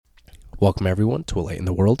Welcome everyone to A Light in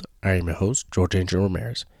the World. I am your host, George Angel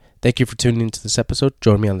Ramirez. Thank you for tuning into this episode.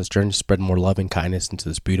 Join me on this journey to spread more love and kindness into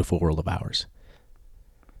this beautiful world of ours.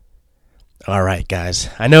 All right, guys.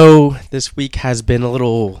 I know this week has been a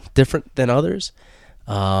little different than others.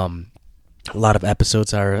 A lot of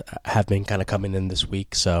episodes have been kind of coming in this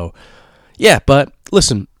week. So, yeah, but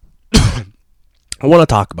listen, I want to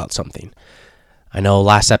talk about something. I know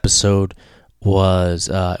last episode was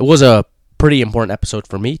a pretty important episode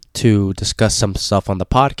for me to discuss some stuff on the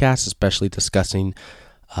podcast, especially discussing,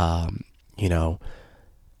 about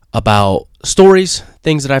stories,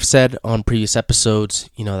 things that I've said on previous episodes,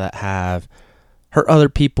 that have hurt other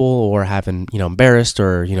people or having, embarrassed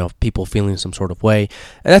or, people feeling some sort of way.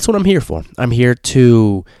 And that's what I'm here for. I'm here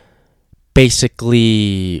to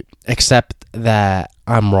basically accept that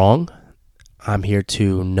I'm wrong. I'm here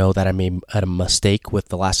to know that I made a mistake with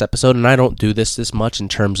the last episode, and I don't do this much in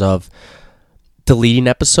terms of deleting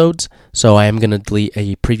episodes, so I am going to delete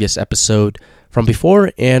a previous episode from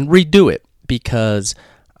before and redo it because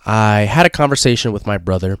I had a conversation with my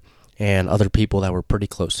brother and other people that were pretty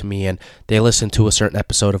close to me, and they listened to a certain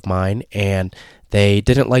episode of mine, and they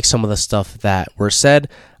didn't like some of the stuff that were said.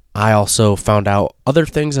 I also found out other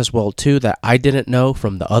things as well, too, that I didn't know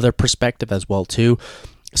from the other perspective as well, too.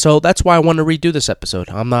 So that's why I want to redo this episode.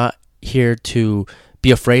 I'm not here to be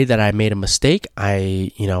afraid that I made a mistake.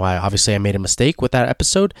 I made a mistake with that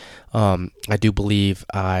episode. I do believe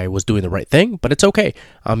I was doing the right thing, but it's okay.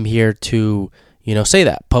 I'm here to, say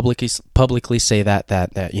that publicly say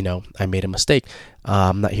that I made a mistake.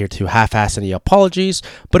 I'm not here to half-ass any apologies,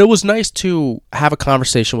 but it was nice to have a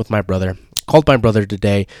conversation with my brother. Called my brother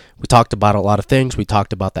today. We talked about a lot of things. We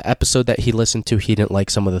talked about the episode that he listened to. He didn't like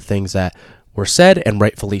some of the things that were said, and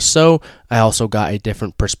rightfully so. I also got a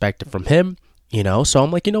different perspective from him. So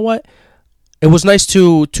I'm like, you know what? It was nice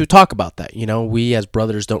to talk about that. We as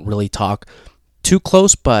brothers don't really talk too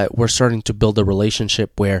close, but we're starting to build a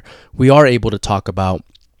relationship where we are able to talk about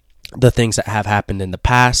the things that have happened in the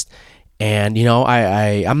past. And,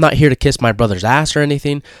 I'm not here to kiss my brother's ass or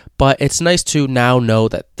anything, but it's nice to now know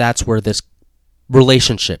that that's where this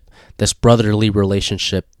relationship, this brotherly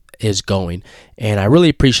relationship is going. And I really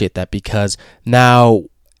appreciate that because now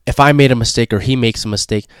if I made a mistake or he makes a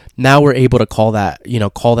mistake, now we're able to call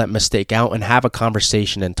that mistake out and have a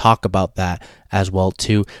conversation and talk about that as well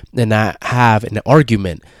too, and not have an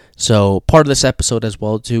argument. So part of this episode as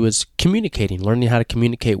well too is communicating, learning how to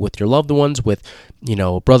communicate with your loved ones, with,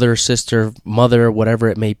 brother, sister, mother, whatever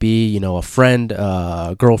it may be, a friend,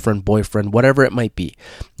 girlfriend, boyfriend, whatever it might be.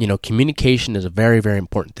 Communication is a very, very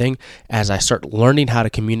important thing. As I start learning how to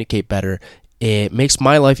communicate better, it makes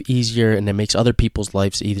my life easier and it makes other people's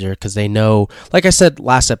lives easier because they know, like I said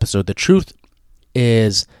last episode, the truth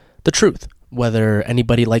is the truth, whether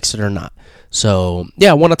anybody likes it or not. So,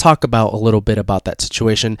 yeah, I want to talk about a little bit about that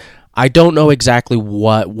situation. I don't know exactly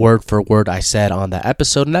what word for word I said on that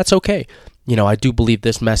episode, and that's okay. I do believe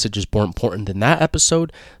this message is more important than that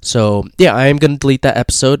episode. So, yeah, I am going to delete that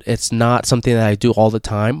episode. It's not something that I do all the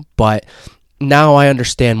time, but now I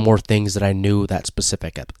understand more things that I knew that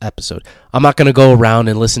specific episode. I'm not going to go around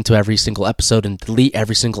and listen to every single episode and delete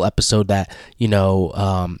every single episode that,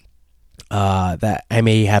 that I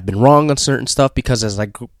may have been wrong on certain stuff, because as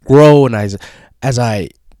I grow and as I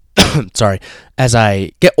as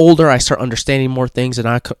I get older, I start understanding more things, and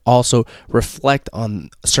I could also reflect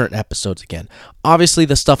on certain episodes again. Obviously,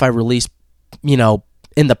 the stuff I released,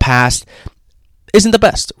 in the past isn't the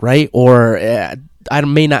best, right? Or I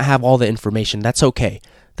may not have all the information. That's okay.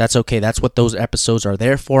 That's what those episodes are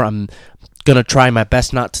there for. I'm going to try my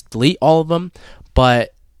best not to delete all of them,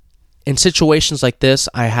 but in situations like this,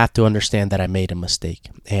 I have to understand that I made a mistake,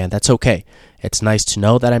 and that's okay. It's nice to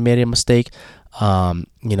know that I made a mistake.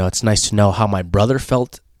 It's nice to know how my brother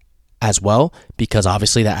felt as well, because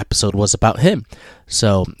obviously that episode was about him.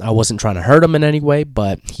 So I wasn't trying to hurt him in any way,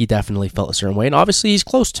 but he definitely felt a certain way. And obviously he's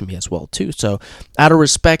close to me as well too. So out of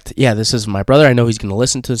respect, this is my brother. I know he's going to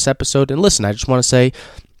listen to this episode. And listen, I just want to say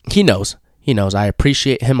he knows. I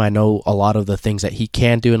appreciate him. I know a lot of the things that he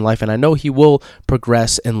can do in life, and I know he will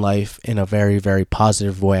progress in life in a very, very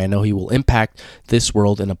positive way. I know he will impact this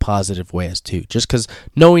world in a positive way as too, just because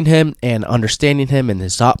knowing him and understanding him and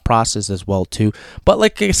his thought process as well too. But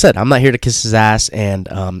like I said, I'm not here to kiss his ass, and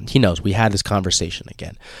he knows we had this conversation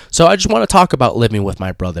again. So I just want to talk about living with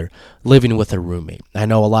my brother, living with a roommate. I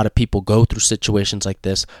know a lot of people go through situations like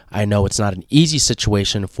this. I know it's not an easy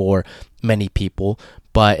situation for many people,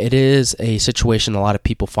 but it is a situation a lot of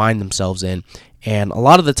people find themselves in. And a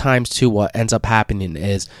lot of the times, too, what ends up happening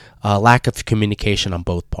is a lack of communication on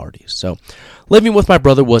both parties. So living with my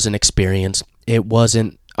brother was an experience. It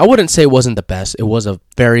wasn't I wouldn't say it wasn't the best. It was a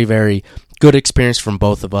very, very good experience from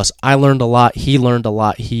both of us. I learned a lot. He learned a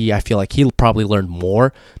lot. I feel like he probably learned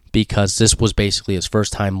more because this was basically his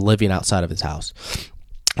first time living outside of his house,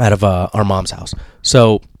 out of our mom's house.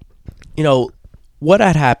 So, what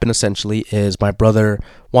had happened essentially is my brother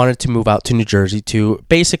wanted to move out to New Jersey to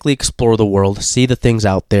basically explore the world, see the things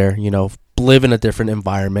out there, live in a different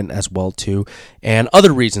environment as well too, and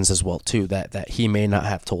other reasons as well too that he may not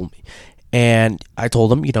have told me. And I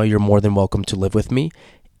told him, you're more than welcome to live with me.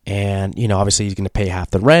 And, obviously he's going to pay half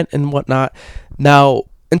the rent and whatnot. Now,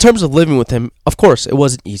 in terms of living with him, of course, it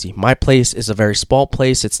wasn't easy. My place is a very small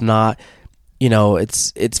place. It's not,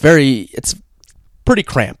 it's pretty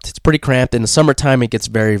cramped. It's pretty cramped. In the summertime, it gets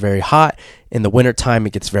very, very hot. In the wintertime,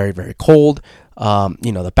 it gets very, very cold.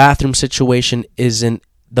 The bathroom situation isn't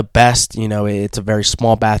the best. It's a very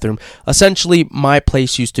small bathroom. Essentially, my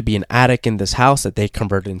place used to be an attic in this house that they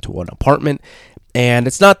converted into an apartment, and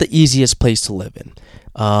it's not the easiest place to live in.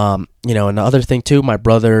 And the other thing too, my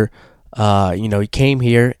brother, he came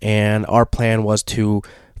here, and our plan was to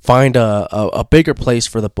find a bigger place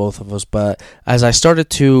for the both of us. But as I started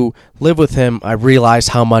to live with him, I realized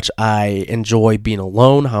how much I enjoy being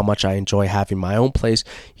alone, how much I enjoy having my own place.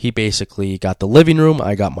 He basically got the living room,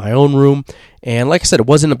 I got my own room, and like I said, it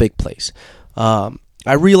wasn't a big place. I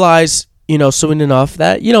realized, soon enough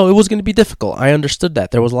that, it was going to be difficult. I understood that.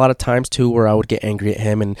 There was a lot of times too where I would get angry at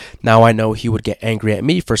him, and now I know he would get angry at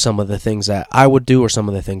me for some of the things that I would do or some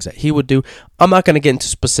of the things that he would do. I'm not going to get into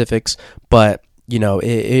specifics, but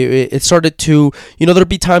it started to, there'd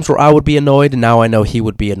be times where I would be annoyed, and now I know he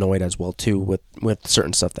would be annoyed as well too with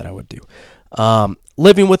certain stuff that I would do.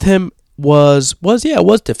 Living with him was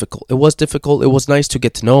difficult. It was difficult. It was nice to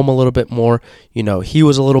get to know him a little bit more. He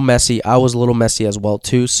was a little messy. I was a little messy as well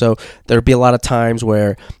too. So there'd be a lot of times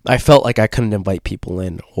where I felt like I couldn't invite people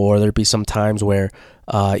in, or there'd be some times where,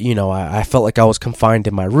 I felt like I was confined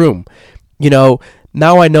in my room. Now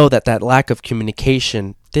I know that lack of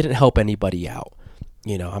communication didn't help anybody out.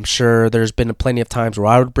 I'm sure there's been plenty of times where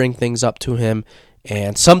I would bring things up to him,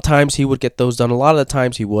 and sometimes he would get those done. A lot of the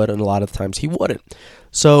times he would, and a lot of the times he wouldn't.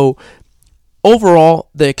 So overall,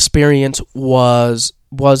 the experience was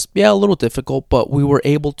a little difficult, but we were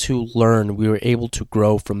able to learn. We were able to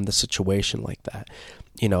grow from the situation like that.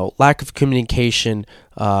 Lack of communication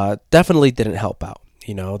definitely didn't help out.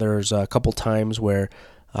 There's a couple times where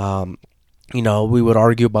we would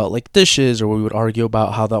argue about like dishes, or we would argue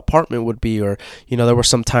about how the apartment would be, or, there were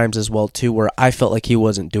some times as well too where I felt like he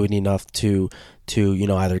wasn't doing enough to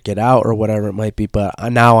either get out or whatever it might be. But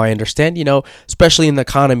now I understand, especially in the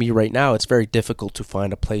economy right now, it's very difficult to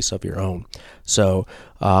find a place of your own. So,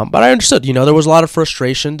 but I understood, there was a lot of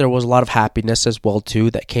frustration. There was a lot of happiness as well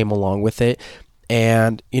too that came along with it.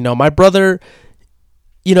 And, my brother,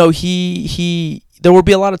 there would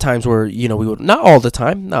be a lot of times where, we would, not all the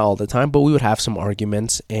time, but we would have some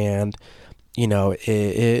arguments, and,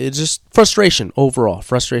 it's just frustration,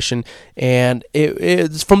 and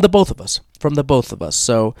it's from the both of us.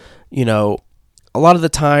 So, a lot of the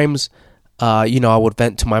times, I would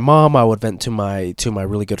vent to my mom, I would vent to my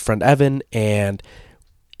really good friend Evan, and,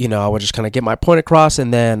 I would just kind of get my point across,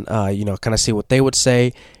 and then, kind of see what they would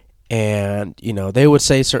say. And, they would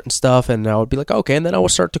say certain stuff, and I would be like, okay, and then I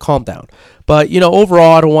would start to calm down. But,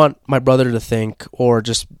 overall, I don't want my brother to think, or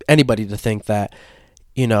just anybody to think that,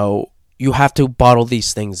 you have to bottle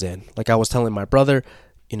these things in. Like I was telling my brother,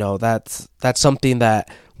 that's something that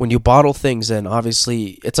when you bottle things in,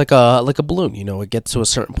 obviously, it's like a balloon, it gets to a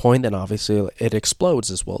certain point, and obviously it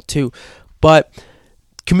explodes as well, too. But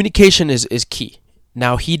communication is key.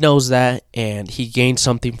 Now he knows that, and he gained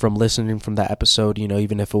something from listening from that episode,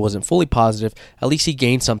 even if it wasn't fully positive, at least he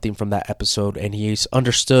gained something from that episode, and he's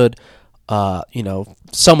understood, some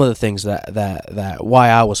of the things that why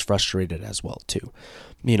I was frustrated as well too.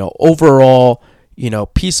 Overall,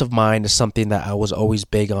 peace of mind is something that I was always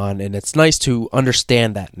big on, and it's nice to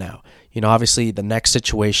understand that now. Obviously the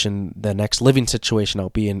next living situation I'll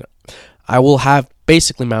be in, I will have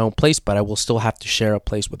basically my own place, but I will still have to share a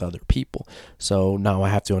place with other people. So now I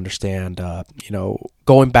have to understand,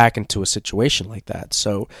 going back into a situation like that.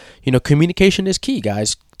 So, communication is key,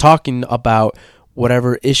 guys. Talking about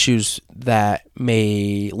whatever issues that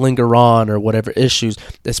may linger on, or whatever issues,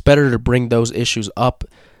 it's better to bring those issues up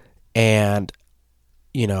and,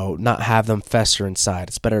 not have them fester inside.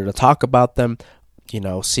 It's better to talk about them,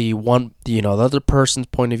 see the other person's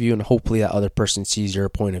point of view, and hopefully that other person sees your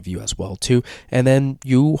point of view as well too, and then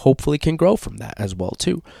you hopefully can grow from that as well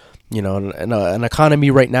too. In an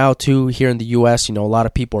economy right now too, here in the U.S., a lot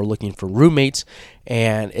of people are looking for roommates,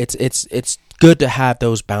 and it's good to have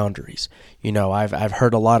those boundaries. I've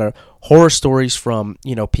heard a lot of horror stories from,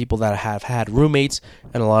 people that have had roommates,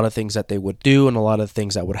 and a lot of things that they would do and a lot of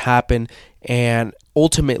things that would happen. And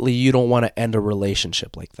ultimately, you don't want to end a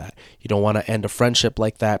relationship like that. You don't want to end a friendship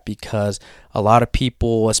like that, because a lot of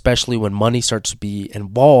people, especially when money starts to be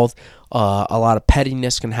involved, a lot of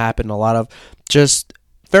pettiness can happen. A lot of just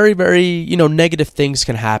very, very, negative things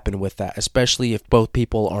can happen with that, especially if both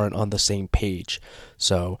people aren't on the same page.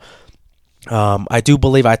 So I do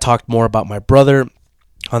believe I talked more about my brother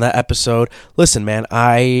on that episode. Listen, man,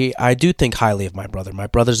 I do think highly of my brother. My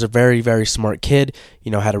brother's a very, very smart kid.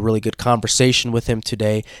 Had a really good conversation with him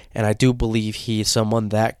today, and I do believe he is someone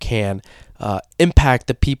that can impact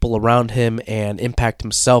the people around him and impact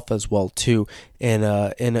himself as well too, in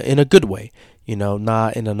a good way.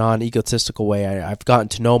 Not in a non-egotistical way. I've gotten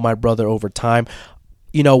to know my brother over time.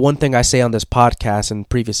 One thing I say on this podcast and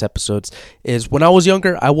previous episodes is when I was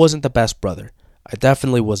younger, I wasn't the best brother. I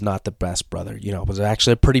definitely was not the best brother. I was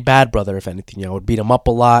actually a pretty bad brother, if anything. I would beat him up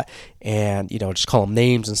a lot and, just call him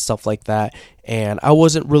names and stuff like that. And I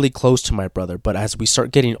wasn't really close to my brother. But as we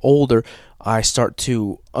start getting older, I start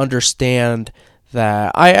to understand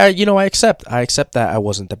that I accept that I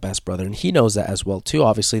wasn't the best brother, and he knows that as well too.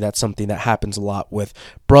 Obviously, that's something that happens a lot with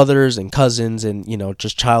brothers and cousins and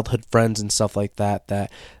just childhood friends and stuff like that.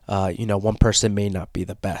 That one person may not be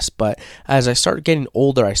the best, but as I start getting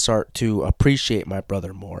older, I start to appreciate my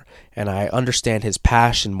brother more, and I understand his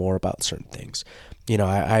passion more about certain things.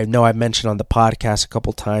 I know I mentioned on the podcast a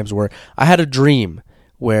couple times where I had a dream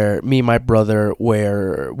where me and my brother,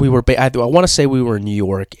 where we were, I want to say we were in New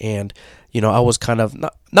York, and I was kind of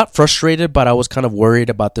not frustrated, but I was kind of worried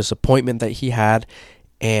about this appointment that he had.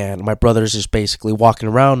 And my brother's just basically walking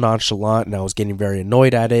around nonchalant, and I was getting very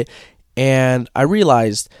annoyed at it. And I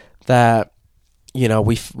realized that,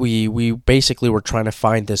 we basically were trying to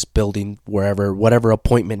find this building whatever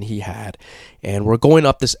appointment he had. And we're going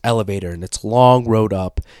up this elevator, and it's a long road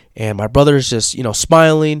up. And my brother's just,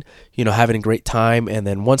 smiling, having a great time. And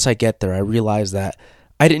then once I get there, I realized that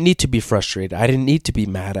I didn't need to be frustrated. I didn't need to be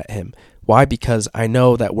mad at him. Why? Because I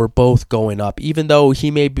know that we're both going up, even though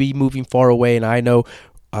he may be moving far away and I know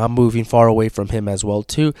I'm moving far away from him as well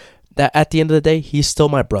too, that at the end of the day, he's still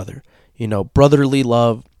my brother. Brotherly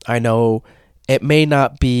love, I know it may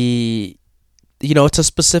not be, it's a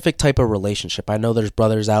specific type of relationship. I know there's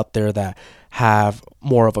brothers out there that have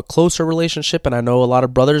more of a closer relationship, and I know a lot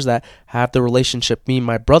of brothers that have the relationship me and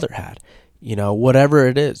my brother had. Whatever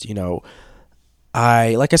it is,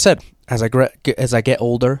 like I said, as I get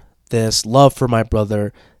older, this love for my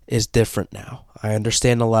brother is different now. I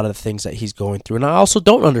understand a lot of the things that he's going through, and I also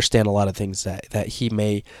don't understand a lot of things that he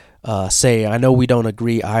may say. I know we don't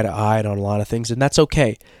agree eye to eye on a lot of things, and that's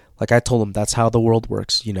okay. Like I told him, that's how the world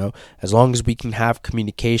works, as long as we can have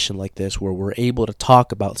communication like this where we're able to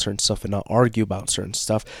talk about certain stuff and not argue about certain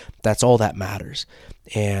stuff, that's all that matters.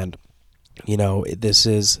 And, this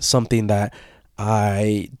is something that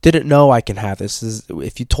I didn't know I can have.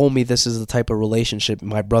 If you told me this is the type of relationship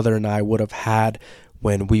my brother and I would have had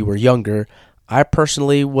when we were younger, I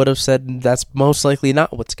personally would have said that's most likely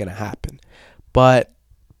not what's going to happen. But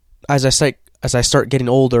as I start getting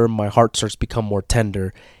older, my heart starts to become more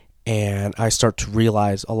tender, and I start to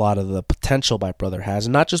realize a lot of the potential my brother has,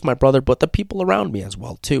 and not just my brother, but the people around me as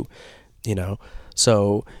well too.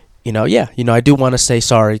 So I do want to say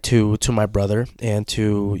sorry to my brother and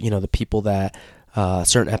to, the people that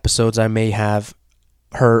certain episodes I may have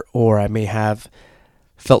hurt or I may have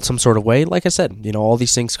felt some sort of way. Like I said, all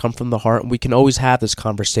these things come from the heart, and we can always have this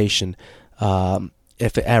conversation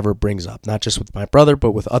if it ever brings up, not just with my brother,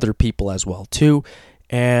 but with other people as well too.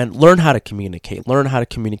 And learn how to communicate. Learn how to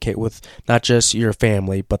communicate with not just your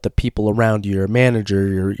family, but the people around you, your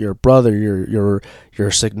manager, your brother,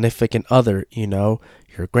 your significant other,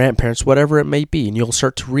 your grandparents, whatever it may be. And you'll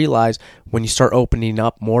start to realize when you start opening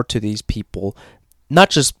up more to these people, not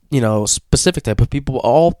just, specific type of people, but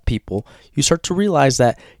all people, you start to realize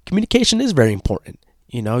that communication is very important.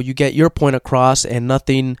 You get your point across and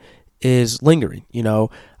nothing is lingering.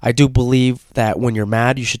 I do believe that when you're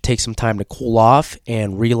mad, you should take some time to cool off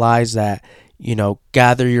and realize that,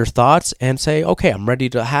 gather your thoughts and say, okay, I'm ready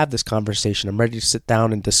to have this conversation. I'm ready to sit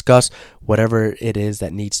down and discuss whatever it is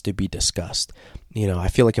that needs to be discussed. I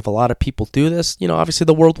feel like if a lot of people do this, obviously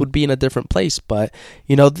the world would be in a different place. But,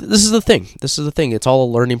 this is the thing. It's all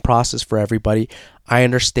a learning process for everybody. I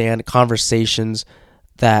understand conversations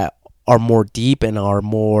that are more deep and are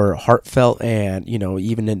more heartfelt, and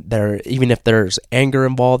even if there's anger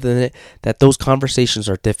involved in it, that those conversations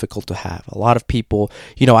are difficult to have. A lot of people,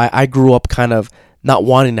 I grew up kind of not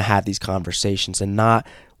wanting to have these conversations and not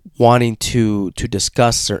wanting to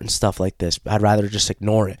discuss certain stuff like this. I'd rather just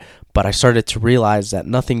ignore it. But I started to realize that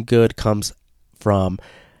nothing good comes from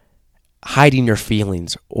hiding your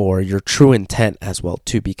feelings or your true intent as well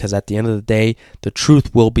too, because at the end of the day, the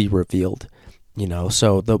truth will be revealed.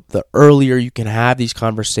 So the earlier you can have these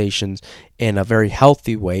conversations in a very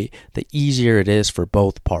healthy way, the easier it is for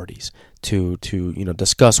both parties to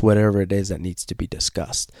discuss whatever it is that needs to be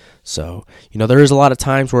discussed. So, there is a lot of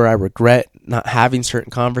times where I regret not having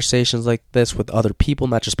certain conversations like this with other people,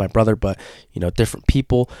 not just my brother, but, different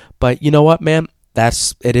people. But you know what, man?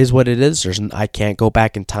 It is what it is. I can't go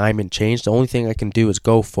back in time and change. The only thing I can do is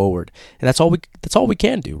go forward. And that's all we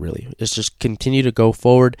can do, really, is just continue to go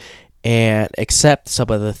forward and accept some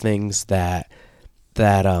of the things that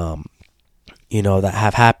have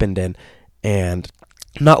happened and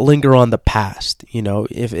not linger on the past.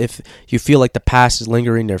 If you feel like the past is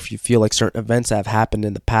lingering, or if you feel like certain events that have happened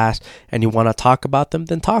in the past and you want to talk about them,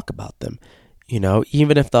 then talk about them.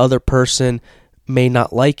 Even if the other person may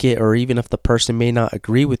not like it, or even if the person may not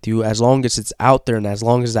agree with you, as long as it's out there and as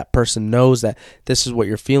long as that person knows that this is what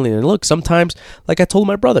you're feeling. And look, sometimes, like I told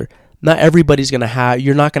my brother, not everybody's you're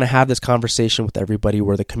not going to have this conversation with everybody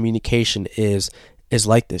where the communication is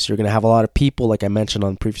like this. You're going to have a lot of people, like I mentioned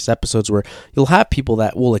on previous episodes, where you'll have people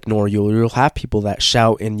that will ignore you, or you'll have people that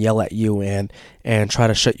shout and yell at you and try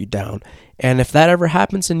to shut you down. And if that ever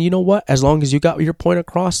happens, then you know what? As long as you got your point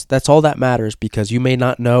across, that's all that matters, because you may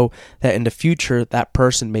not know that in the future that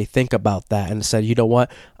person may think about that and said, you know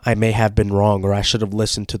what? I may have been wrong, or I should have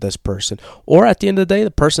listened to this person. Or at the end of the day, the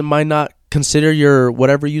person might not consider your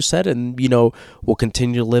whatever you said and, will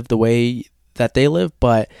continue to live the way that they live.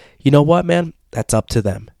 But you know what, man? That's up to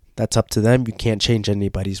them. That's up to them. You can't change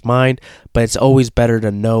anybody's mind, but it's always better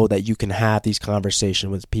to know that you can have these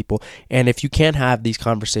conversations with people. And if you can't have these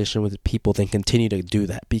conversations with people, then continue to do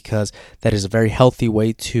that, because that is a very healthy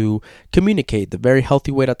way to communicate, the very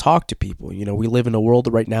healthy way to talk to people. We live in a world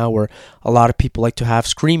right now where a lot of people like to have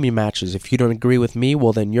screaming matches. If you don't agree with me,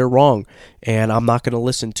 well, then you're wrong, and I'm not going to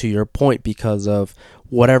listen to your point because of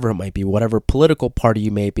whatever it might be, whatever political party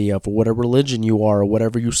you may be of, or whatever religion you are, or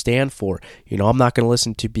whatever you stand for. I'm not going to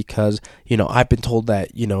listen to because, I've been told that,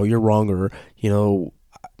 you're wrong, or,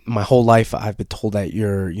 my whole life I've been told that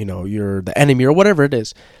you're the enemy, or whatever it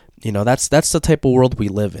is. That's the type of world we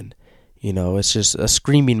live in. It's just a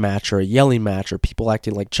screaming match or a yelling match, or people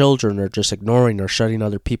acting like children, or just ignoring or shutting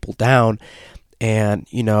other people down. And,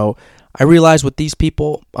 I realize with these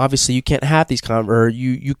people, obviously you can't have these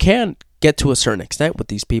you can get to a certain extent with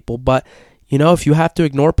these people, but if you have to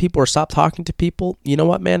ignore people or stop talking to people, you know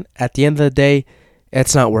what, man, at the end of the day,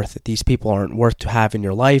 it's not worth it. These people aren't worth to have in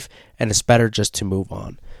your life, and it's better just to move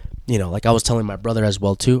on. Like I was telling my brother as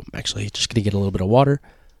well too. I'm actually just gonna get a little bit of water.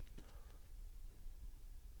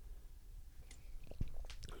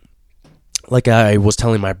 Like I was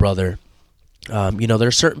telling my brother, there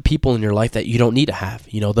are certain people in your life that you don't need to have.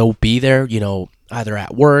 They'll be there, either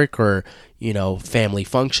at work or, family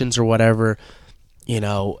functions or whatever.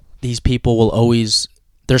 These people will always,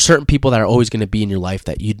 there's certain people that are always going to be in your life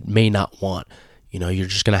that you may not want. You're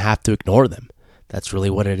just going to have to ignore them. That's really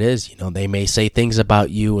what it is. They may say things about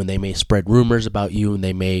you, and they may spread rumors about you, and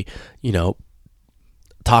they may,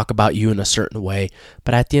 talk about you in a certain way.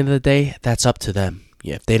 But at the end of the day, that's up to them.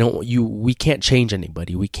 If they don't, we can't change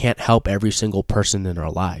anybody. We can't help every single person in our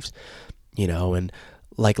lives, and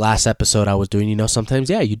like last episode I was doing, sometimes,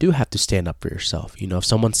 you do have to stand up for yourself. If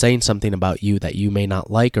someone's saying something about you that you may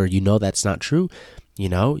not like, or that's not true, you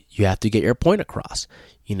have to get your point across,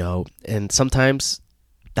 and sometimes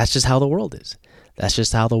that's just how the world is. That's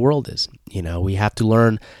just how the world is. We have to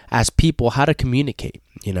learn as people how to communicate.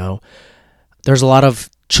 There's a lot of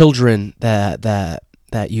children that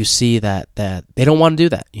you see that they don't want to do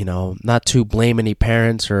that, not to blame any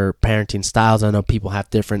parents or parenting styles. I know people have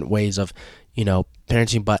different ways of,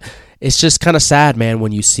 parenting, but it's just kind of sad, man,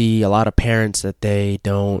 when you see a lot of parents that they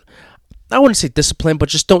don't, I wouldn't say discipline, but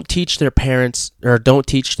just don't teach their parents, or don't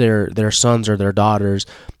teach their sons or their daughters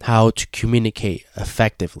how to communicate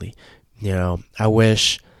effectively. I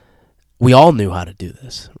wish we all knew how to do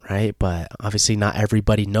this, right? But obviously not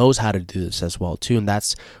everybody knows how to do this as well too, and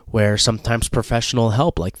that's where sometimes professional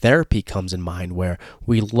help like therapy comes in mind, where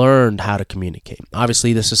we learned how to communicate.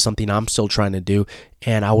 Obviously this is something I'm still trying to do,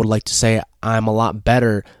 and I would like to say I'm a lot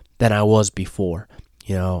better than I was before.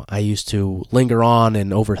 I used to linger on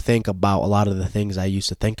and overthink about a lot of the things I used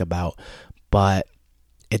to think about, but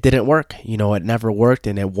it didn't work. It never worked,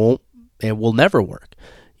 and it will never work.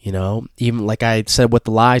 Even like I said with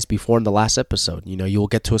the lies before in the last episode, you'll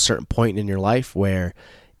get to a certain point in your life where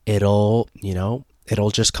it'll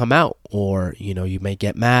it'll just come out, or you may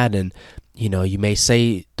get mad, and you may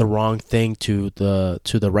say the wrong thing to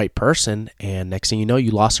the right person, and next thing you know,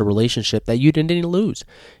 you lost a relationship that you didn't lose.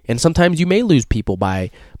 And sometimes you may lose people by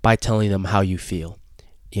telling them how you feel,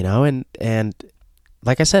 and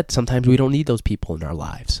like I said, sometimes we don't need those people in our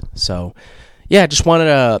lives. So yeah, I just wanted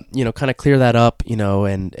to, kind of clear that up,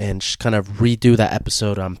 and just kind of redo that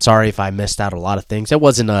episode. I'm sorry if I missed out a lot of things. It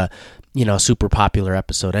wasn't a, super popular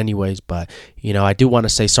episode anyways, but, I do want to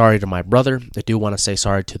say sorry to my brother. I do want to say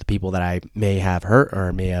sorry to the people that I may have hurt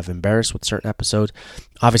or may have embarrassed with certain episodes.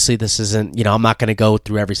 Obviously, this isn't, I'm not going to go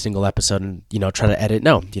through every single episode and, try to edit.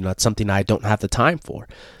 No, it's something I don't have the time for,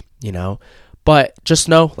 But just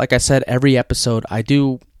know, like I said, every episode I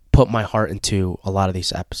do put my heart into a lot of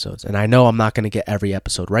these episodes, and I know I'm not going to get every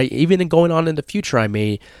episode right. Even in going on in the future, I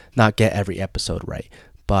may not get every episode right,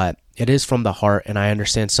 but it is from the heart, and I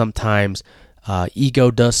understand sometimes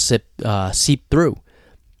ego does seep through,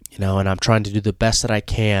 and I'm trying to do the best that I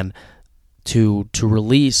can to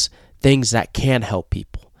release things that can help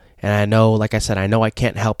people. And I know, like I said, I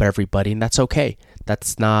can't help everybody, and that's okay.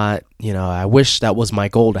 That's not, I wish that was my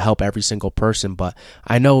goal, to help every single person, but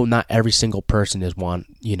I know not every single person is wanting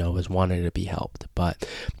to be helped. But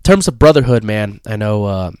in terms of brotherhood, man, I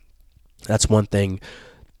know that's one thing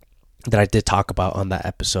that I did talk about on that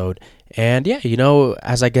episode. And yeah,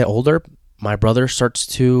 as I get older, my brother starts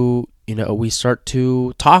to, we start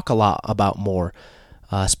to talk a lot about more,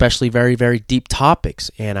 especially very, very deep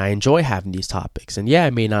topics. And I enjoy having these topics. And yeah, I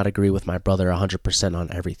may not agree with my brother 100%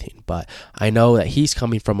 on everything, but I know that he's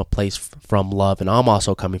coming from a place from love, and I'm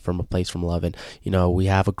also coming from a place from love. And, we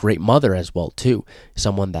have a great mother as well, too.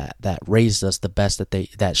 Someone that raised us the best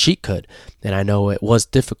that she could. And I know it was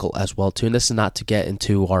difficult as well, too. And this is not to get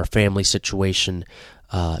into our family situation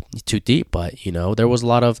too deep, but there was a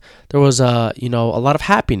lot of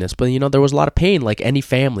happiness, but there was a lot of pain, like any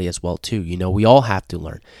family as well too. We all have to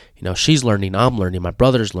learn. She's learning, I'm learning, my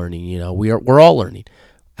brother's learning. We're all learning.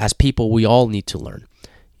 As people, we all need to learn.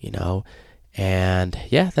 And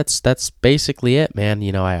yeah, that's basically it, man.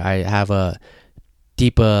 I have a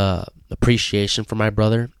deep appreciation for my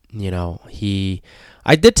brother.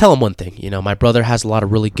 I did tell him one thing. My brother has a lot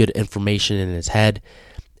of really good information in his head,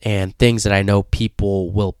 and things that I know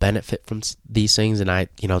people will benefit from these things. And I,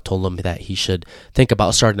 told him that he should think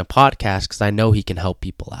about starting a podcast, because I know he can help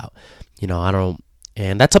people out.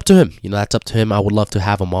 And that's up to him. That's up to him. I would love to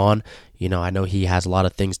have him on. I know he has a lot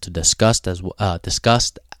of things to discuss as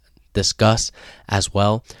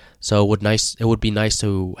well. So it would be nice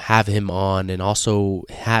to have him on, and also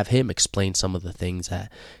have him explain some of the things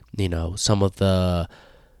that, some of the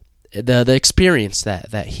experience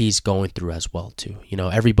that he's going through as well too.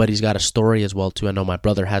 Everybody's got a story as well too. I know my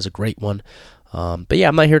brother has a great one. But yeah,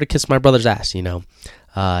 I'm not here to kiss my brother's ass. It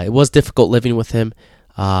was difficult living with him.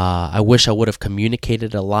 I wish I would have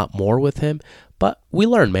communicated a lot more with him, but we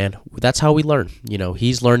learn, man. That's how we learn.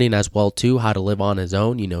 He's learning as well too, how to live on his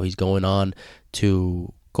own. He's going on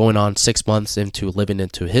 6 months into living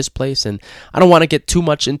into his place, and I don't want to get too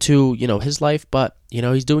much into his life, but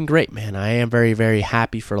he's doing great, man. I am very, very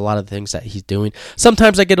happy for a lot of the things that he's doing.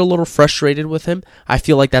 Sometimes I get a little frustrated with him. I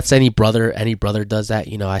feel like that's any brother does that.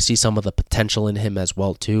 I see some of the potential in him as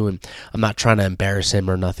well too, and I'm not trying to embarrass him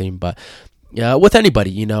or nothing, but with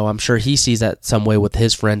anybody, I'm sure he sees that some way with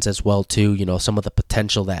his friends as well too. Some of the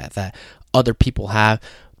potential that other people have,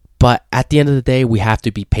 but at the end of the day, we have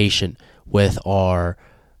to be patient with our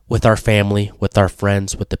family, with our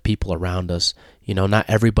friends, with the people around us. Not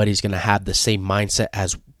everybody's going to have the same mindset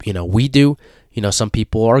as, we do. Some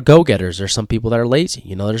people are go-getters. There's some people that are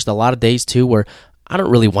lazy. There's a lot of days too where I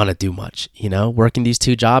don't really want to do much. Working these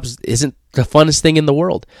two jobs isn't the funnest thing in the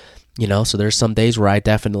world. So there's some days where I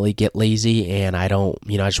definitely get lazy, and I don't,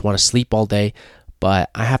 I just want to sleep all day. But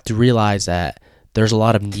I have to realize that there's a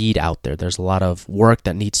lot of need out there. There's a lot of work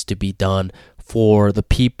that needs to be done for the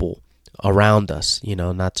people around us,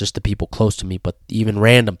 not just the people close to me, but even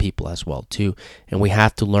random people as well too. And we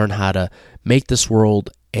have to learn how to make this world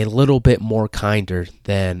a little bit more kinder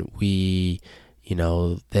than we,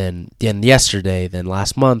 than yesterday, than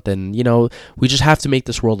last month. And, we just have to make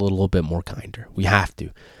this world a little bit more kinder. We have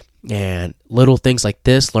to. And little things like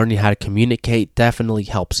this, learning how to communicate, definitely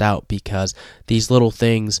helps out, because these little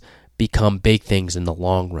things become big things in the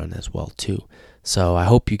long run as well too. So I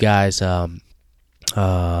hope you guys, I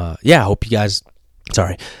hope you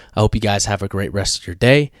guys have a great rest of your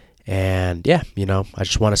day. And yeah, I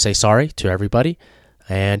just want to say sorry to everybody.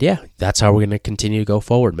 And yeah, that's how we're going to continue to go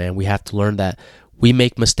forward, man. We have to learn that we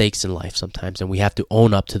make mistakes in life sometimes, and we have to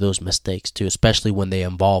own up to those mistakes too, especially when they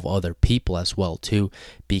involve other people as well too,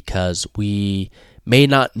 because we may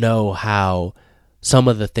not know how some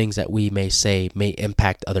of the things that we may say may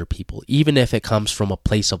impact other people, even if it comes from a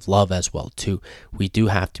place of love as well too. We do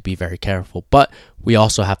have to be very careful, but we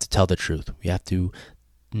also have to tell the truth. We have to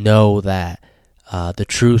know that the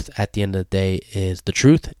truth at the end of the day is the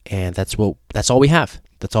truth, and that's all we have.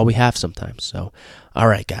 That's all we have sometimes. So, all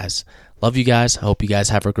right, guys. Love you guys. I hope you guys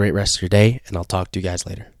have a great rest of your day, and I'll talk to you guys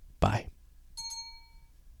later. Bye.